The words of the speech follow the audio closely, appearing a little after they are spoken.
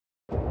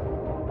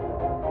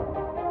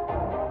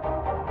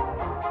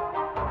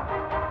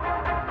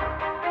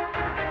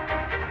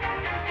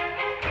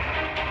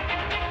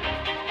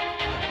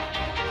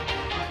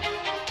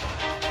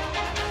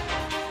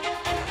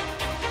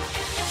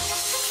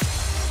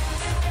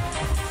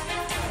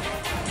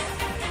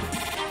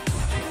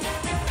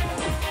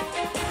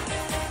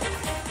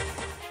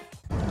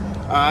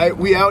Alright,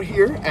 we out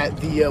here at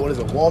the, what is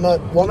it,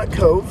 Walnut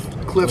Cove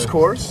Cliffs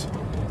course.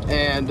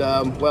 And,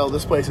 well,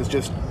 this place is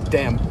just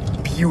damn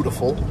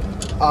beautiful.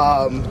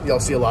 Y'all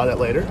see a lot of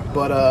that later.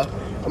 But,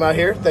 I'm out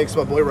here, thanks to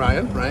my boy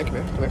Ryan. Ryan, come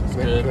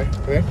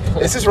here.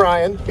 This is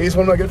Ryan. He's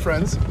one of my good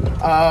friends.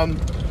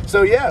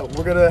 So yeah,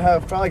 we're gonna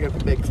have probably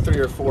gonna make 3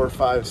 or 4,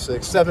 5,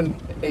 6,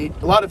 7, 8,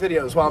 a lot of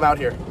videos while I'm out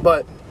here.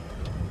 But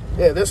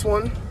yeah, this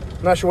one,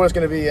 I'm not sure what it's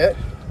gonna be yet,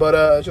 but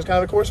it's just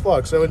kind of a course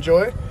vlog. So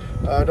enjoy.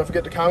 Don't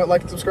forget to comment,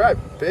 like, and subscribe.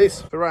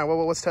 Peace. So Ryan,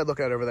 what's Ted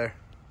looking at over there?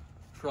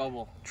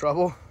 Trouble.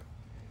 Trouble?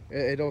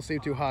 It don't seem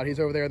too hot. He's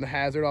over there in the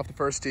hazard off the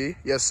first tee.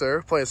 Yes,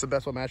 sir. Playing some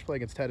best ball match play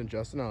against Ted and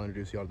Justin. I'll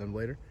introduce you all to them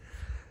later.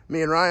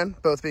 Me and Ryan,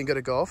 both being good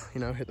at golf,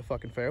 you know, hit the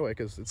fucking fairway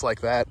because it's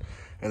like that.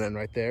 And then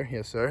right there,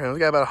 yes, sir. And we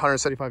got about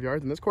 175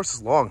 yards, and this course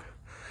is long.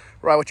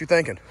 Ryan, what you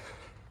thinking?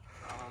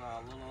 I don't know,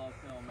 a little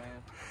uphill,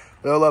 man.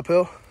 Little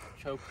uphill?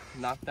 Choke,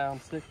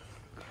 knockdown stick.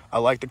 I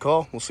like the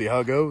call. We'll see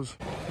how it goes.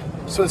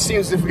 So it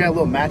seems as if we got a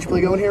little match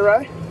play going here,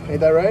 Ryan.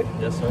 Ain't that right?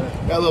 Yes, sir.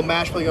 Got a little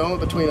match play going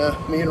between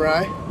me and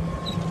Ryan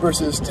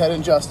versus Ted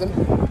and Justin.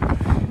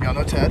 Y'all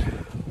know Ted.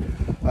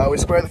 We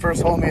squared the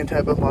first hole. Me and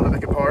Ted both wanted to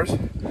make it pars.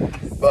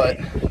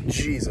 But,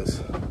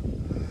 Jesus.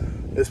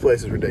 This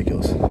place is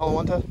ridiculous. Hole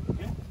one, Ted?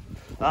 Yeah.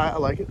 I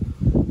like it.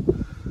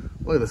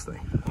 Look at this thing.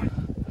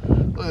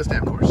 Look at this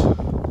damn course.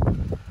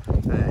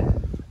 Hey.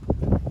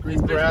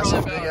 Green grass,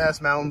 big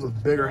ass mountains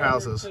with bigger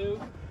houses.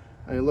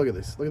 I mean, look at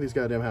this. Look at these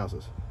goddamn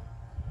houses.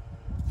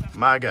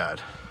 My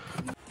God.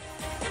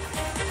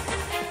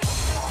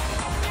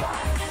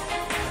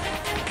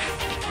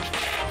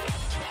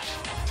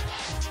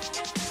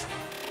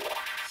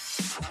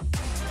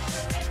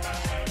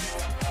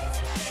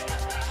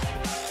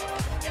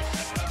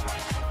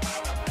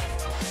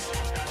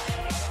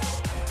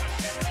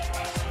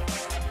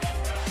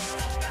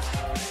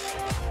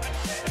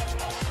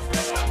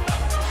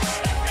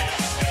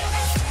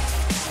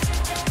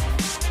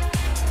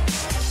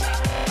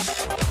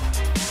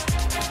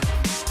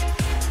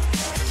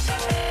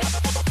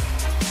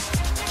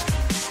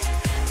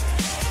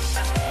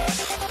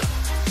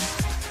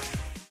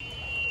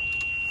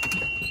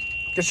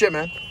 Good shit,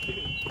 man.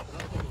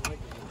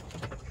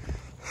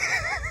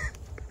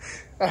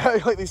 How do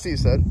you like these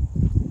seats, Ted?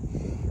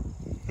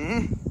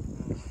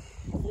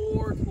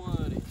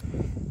 420.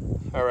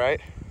 All right.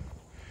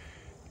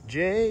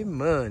 J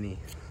Money.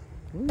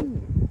 I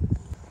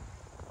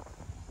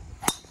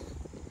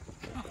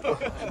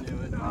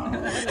knew it.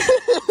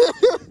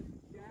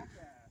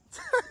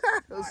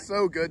 That was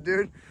so good,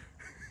 dude.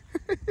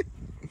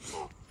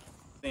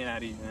 Staying out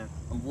of you, man.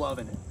 I'm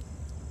loving it.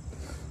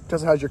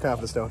 Justin, how's your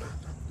confidence doing?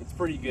 It's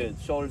pretty good.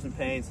 Shoulders in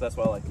pain, so that's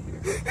what I like to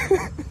hear.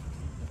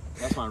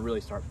 That's when I really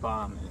start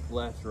bombing.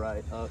 Left,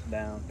 right, up,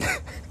 down.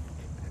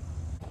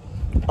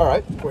 All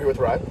right, we're here with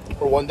Ryan.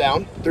 We're 1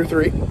 down through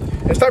 3.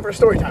 It's time for a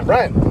story time.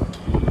 Ryan.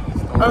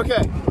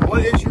 Okay,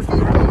 what is your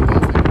favorite golf game?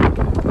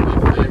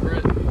 My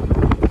favorite?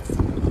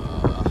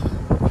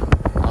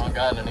 I don't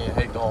got any. I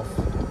hate golf.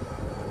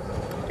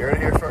 You're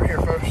here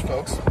first,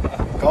 folks.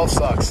 Golf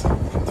sucks.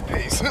 It's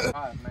peace.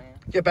 God, man.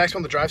 Get back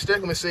on the drive stick.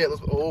 Let me see it.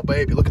 Oh,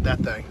 baby, look at that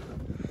thing.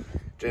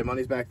 J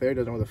Money's back there.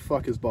 Doesn't know where the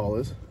fuck his ball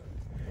is.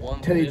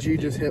 Teddy G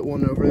just hit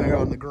one over there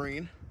on the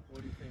green.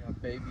 What do you think? A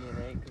baby and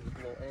 8 because it's a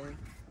little airy?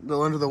 A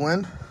little under the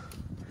wind.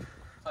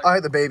 I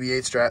like the baby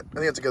 8 strat. I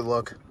think it's a good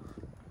look.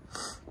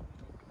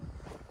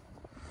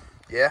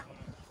 Yeah?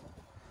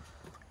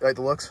 You like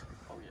the looks?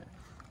 Oh, yeah.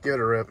 Give it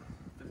a rip.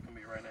 This is going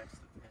to be right next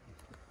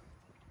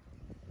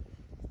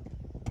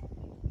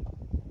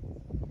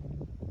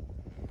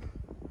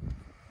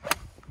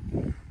to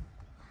it.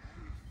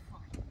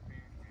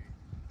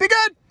 Be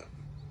good!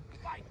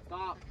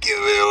 Stop. Give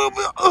me a little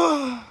bit.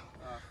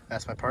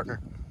 That's my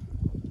partner.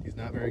 He's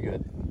not very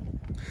good.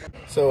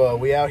 So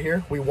we out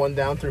here. We 1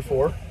 down through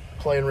 4.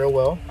 Playing real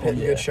well.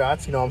 Hitting good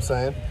shots. You know what I'm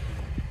saying?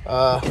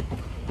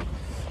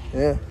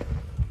 Yeah.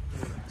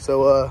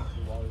 So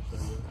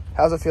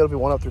how's it feel to be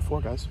 1 up through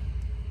 4, guys?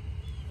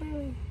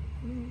 I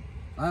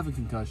have a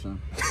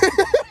concussion.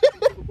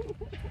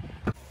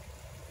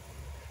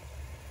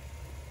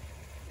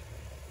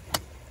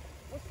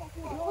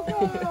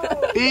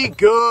 Be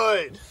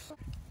good.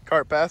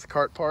 Cart path,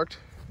 cart parked.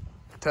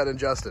 Ted and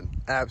Justin,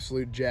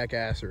 absolute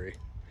jackassery.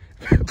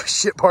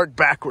 Shit parked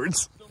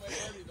backwards.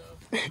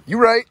 You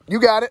right, you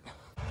got it.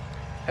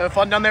 Having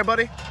fun down there,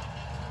 buddy?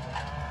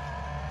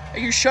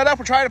 Hey, you shut up,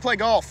 we're trying to play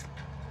golf.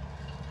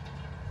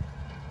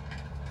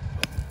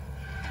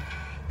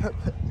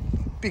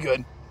 Be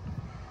good.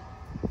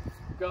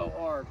 Go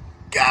hard.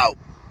 Go.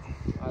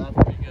 Oh, that's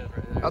pretty good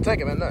right there. I'll take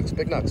it, man. Nuts,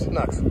 big nuts,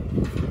 nuts.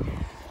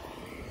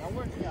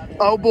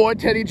 Oh boy,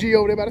 Teddy G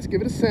over there about to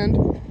give it a send.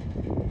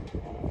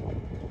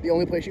 The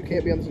only place you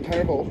can't be on this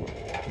entire hole.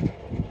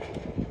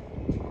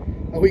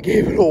 Oh, we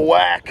gave it a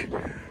whack.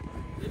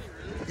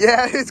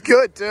 Yeah, it's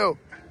good too.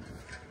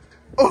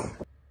 Oh.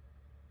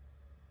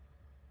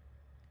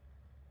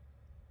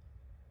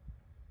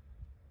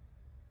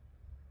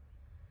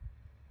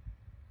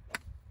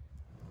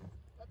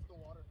 That's the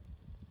water.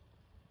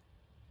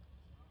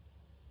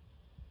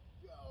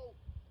 Go.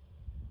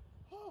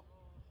 Oh.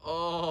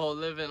 Oh,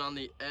 living on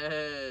the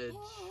edge.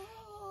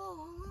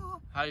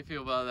 How do you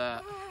feel about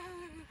that?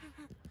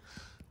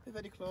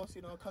 Very close,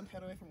 you know, can't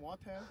get away from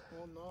water.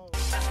 Oh no.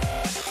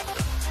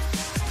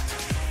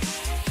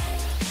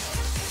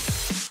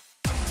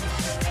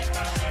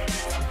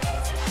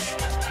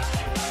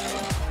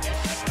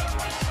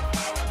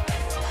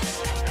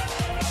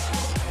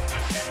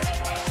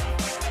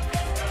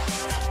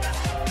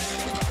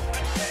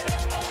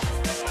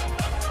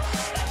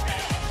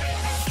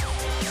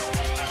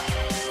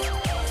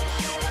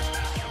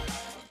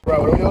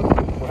 Bro, what are we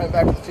doing? We're heading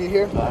back to the tee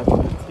here? Back to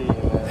the tee,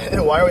 man.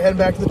 And why are we heading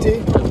back to the tee?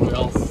 We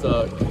all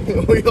suck.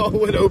 We all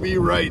went OB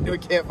right. We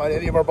can't find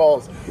any of our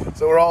balls.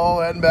 So we're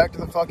all heading back to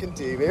the fucking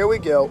tee. Here we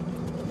go.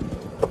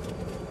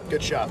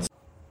 Good shots.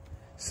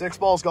 6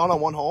 balls gone on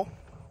 1 hole.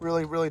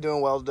 Really, really doing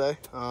well today.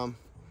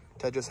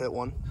 Ted just hit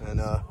one and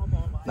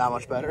not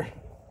much better.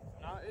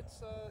 No,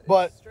 it's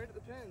but straight at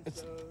the pin,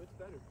 so it's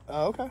better.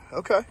 Oh, okay,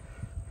 okay.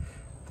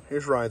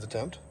 Here's Ryan's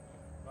attempt.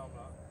 No, I'm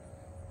not.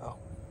 Oh.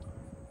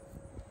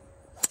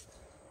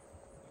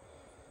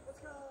 Let's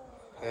go.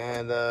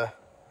 And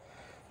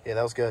yeah,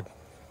 that was good.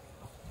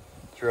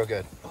 It's real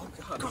good. Oh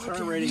god, the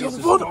turn rating is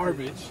just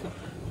garbage.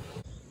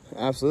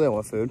 Absolutely, I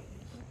want food.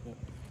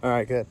 All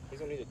right, good. He's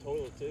gonna need a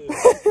toilet too.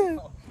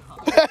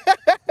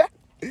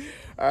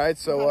 All right,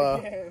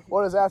 so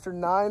what is after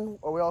 9?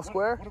 Are we all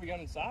square? What are we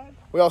going inside?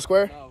 We all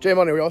square? No. J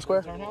Money, are we all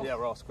square? Yeah,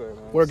 we're all square,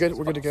 man. We're good.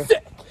 We're good to go.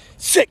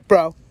 Sick,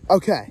 bro.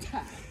 Okay.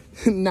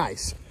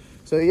 Nice.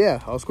 So yeah,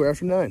 all square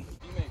after 9. You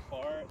make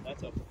par,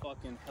 that's a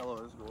fucking hell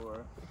of a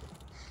score.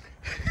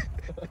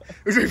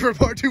 We're ready for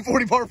part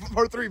 240,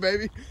 part 3,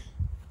 baby.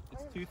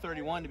 It's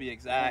 231 to be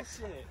exact.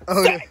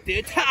 Oh, yeah.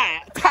 Dude,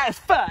 tight as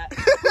fuck.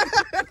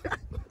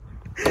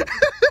 God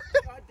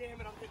damn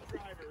it, I'm the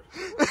driver.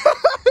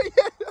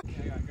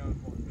 Yeah. I got going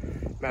for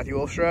it. Matthew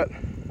Wolfstrat.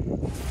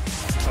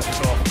 That's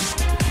a call.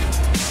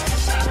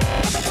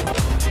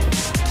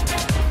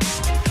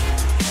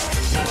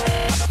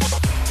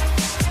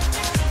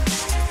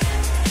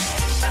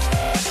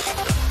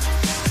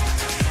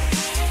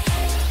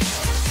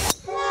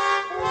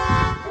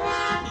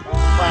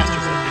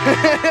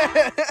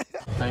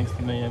 Thanks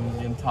to me, I'm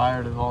getting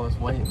tired of all this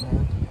weight,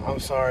 man. I'm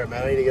sorry,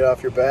 man. I need to get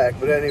off your back.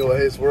 But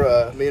anyways,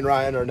 we're me and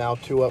Ryan are now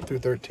 2 up through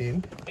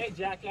 13. Hey,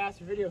 jackass,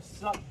 your video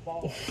sucks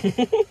balls.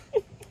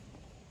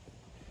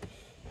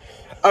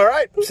 All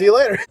right, see you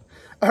later.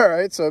 All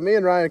right, so me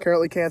and Ryan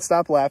currently can't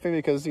stop laughing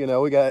because, you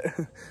know, we got,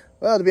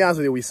 well, to be honest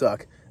with you, we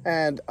suck.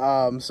 And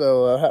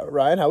so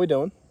Ryan, how we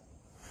doing?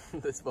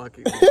 This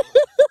fucking.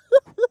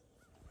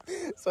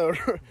 So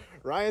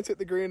Ryan's hit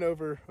the green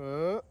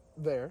over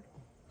there.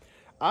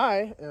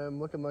 I am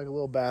looking like a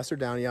little bastard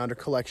down yonder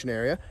collection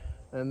area.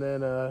 And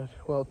then,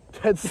 well,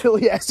 Ted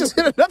silly ass just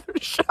hit another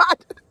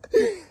shot.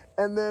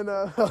 And then,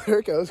 well, there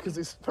it goes, because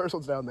this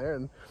person's down there,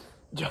 and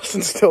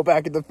Justin's still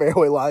back at the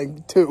fairway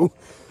line 2.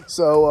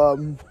 So,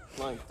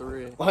 Line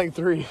 3. line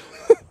 3.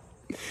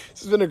 This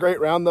has been a great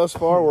round thus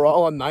far. We're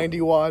all on 90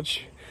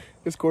 watch.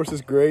 This course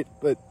is great,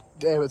 but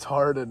damn, it's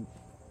hard, and,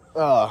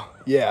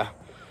 yeah.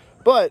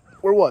 But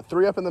we're what,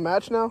 3 up in the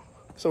match now?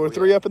 So we're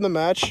 3 up in the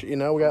match. You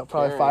know, we got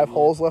probably 5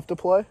 holes left to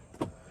play.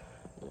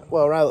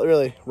 Well,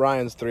 really,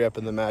 Ryan's 3 up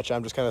in the match.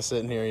 I'm just kind of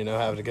sitting here, you know,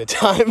 having a good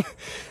time.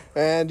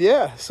 And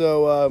yeah,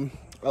 so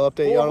I'll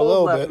update you on a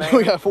little bit.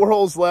 We got 4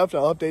 holes left.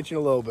 I'll update you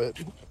in a little bit.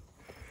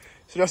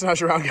 So Justin, how's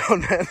your round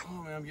going, man?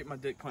 Oh man, I'm getting my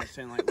dick punched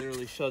in, like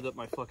literally shoved up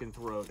my fucking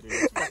throat, dude.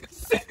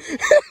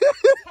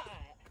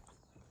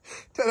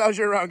 Ted, how's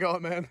your round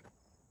going, man?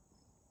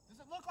 Does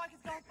it look like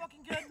it's going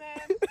fucking good,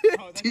 man?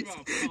 Oh,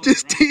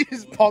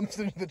 Just pumps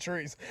into the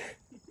trees.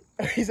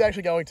 He's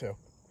actually going to.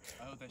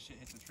 I hope that shit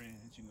hits the tree and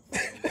hits you in the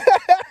face.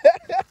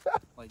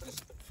 Like,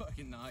 just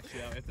fucking knocks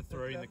you out. I have to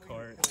throw you in the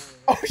cart.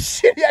 Oh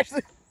shit, he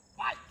actually...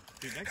 What?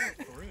 Dude, that goes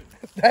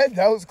through.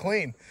 That was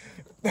clean.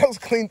 That was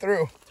clean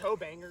through. Toe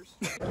bangers.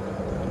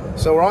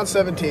 So we're on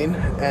 17,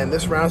 and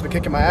this round's been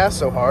kicking my ass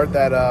so hard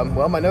that,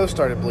 well, my nose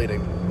started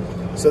bleeding.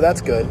 So that's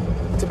good.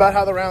 It's about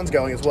how the round's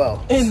going as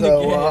well.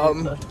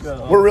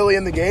 We're really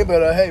in the game,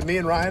 but hey, me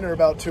and Ryan are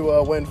about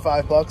to win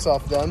 $5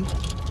 off them.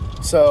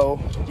 So,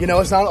 you know,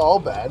 it's not all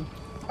bad.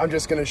 I'm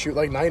just going to shoot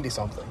like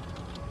 90-something.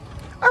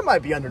 I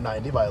might be under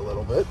 90 by a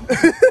little bit.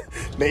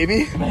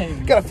 Maybe.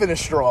 Gotta finish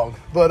strong.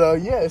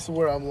 But yeah, this is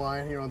where I'm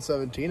lying here on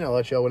 17. I'll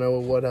let y'all know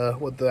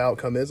what the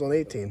outcome is on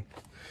 18.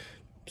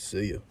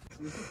 See you.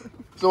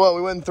 So what,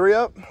 we went 3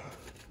 up?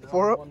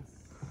 4 up?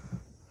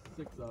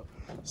 6 up.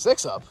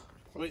 6 up?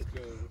 Wait.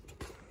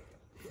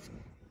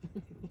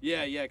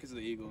 Yeah, because of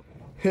the eagle.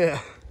 Yeah.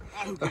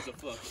 Who gives a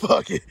fuck?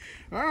 Fuck it.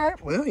 All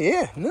right. Well,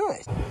 yeah.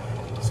 Nice.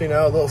 So, you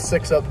know, a little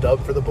 6-up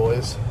dub for the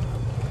boys.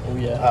 Oh,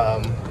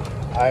 yeah.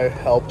 I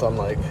helped on,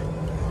 like,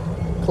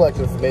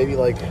 collective maybe,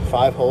 like,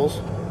 5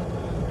 holes.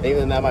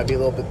 Even that might be a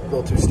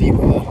little too steep of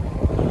a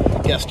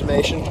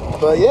guesstimation.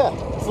 But, yeah.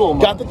 It's a little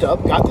got the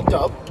dub.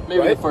 Maybe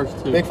right? the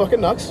first 2. Big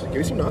fucking knucks. Give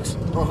me some knucks.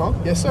 Uh-huh.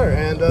 Yes, sir.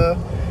 And,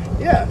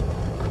 yeah.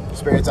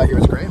 Experience out here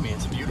is great. I mean,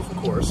 it's a beautiful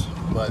course.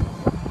 But,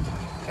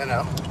 you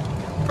know,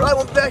 probably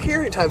won't be back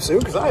here anytime soon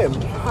because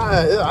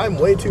I'm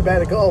way too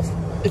bad at golf.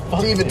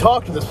 to even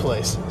talk to this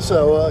place.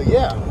 So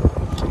yeah.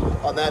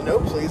 On that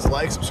note, please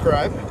like,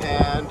 subscribe,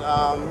 and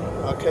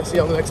okay, see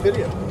you on the next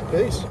video.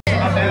 Peace.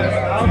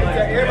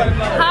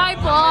 Hi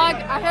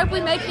vlog. I hope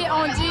we make it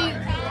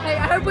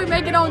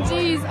on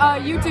G's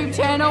YouTube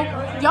channel.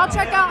 Y'all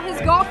check out his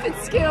golfing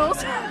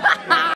skills.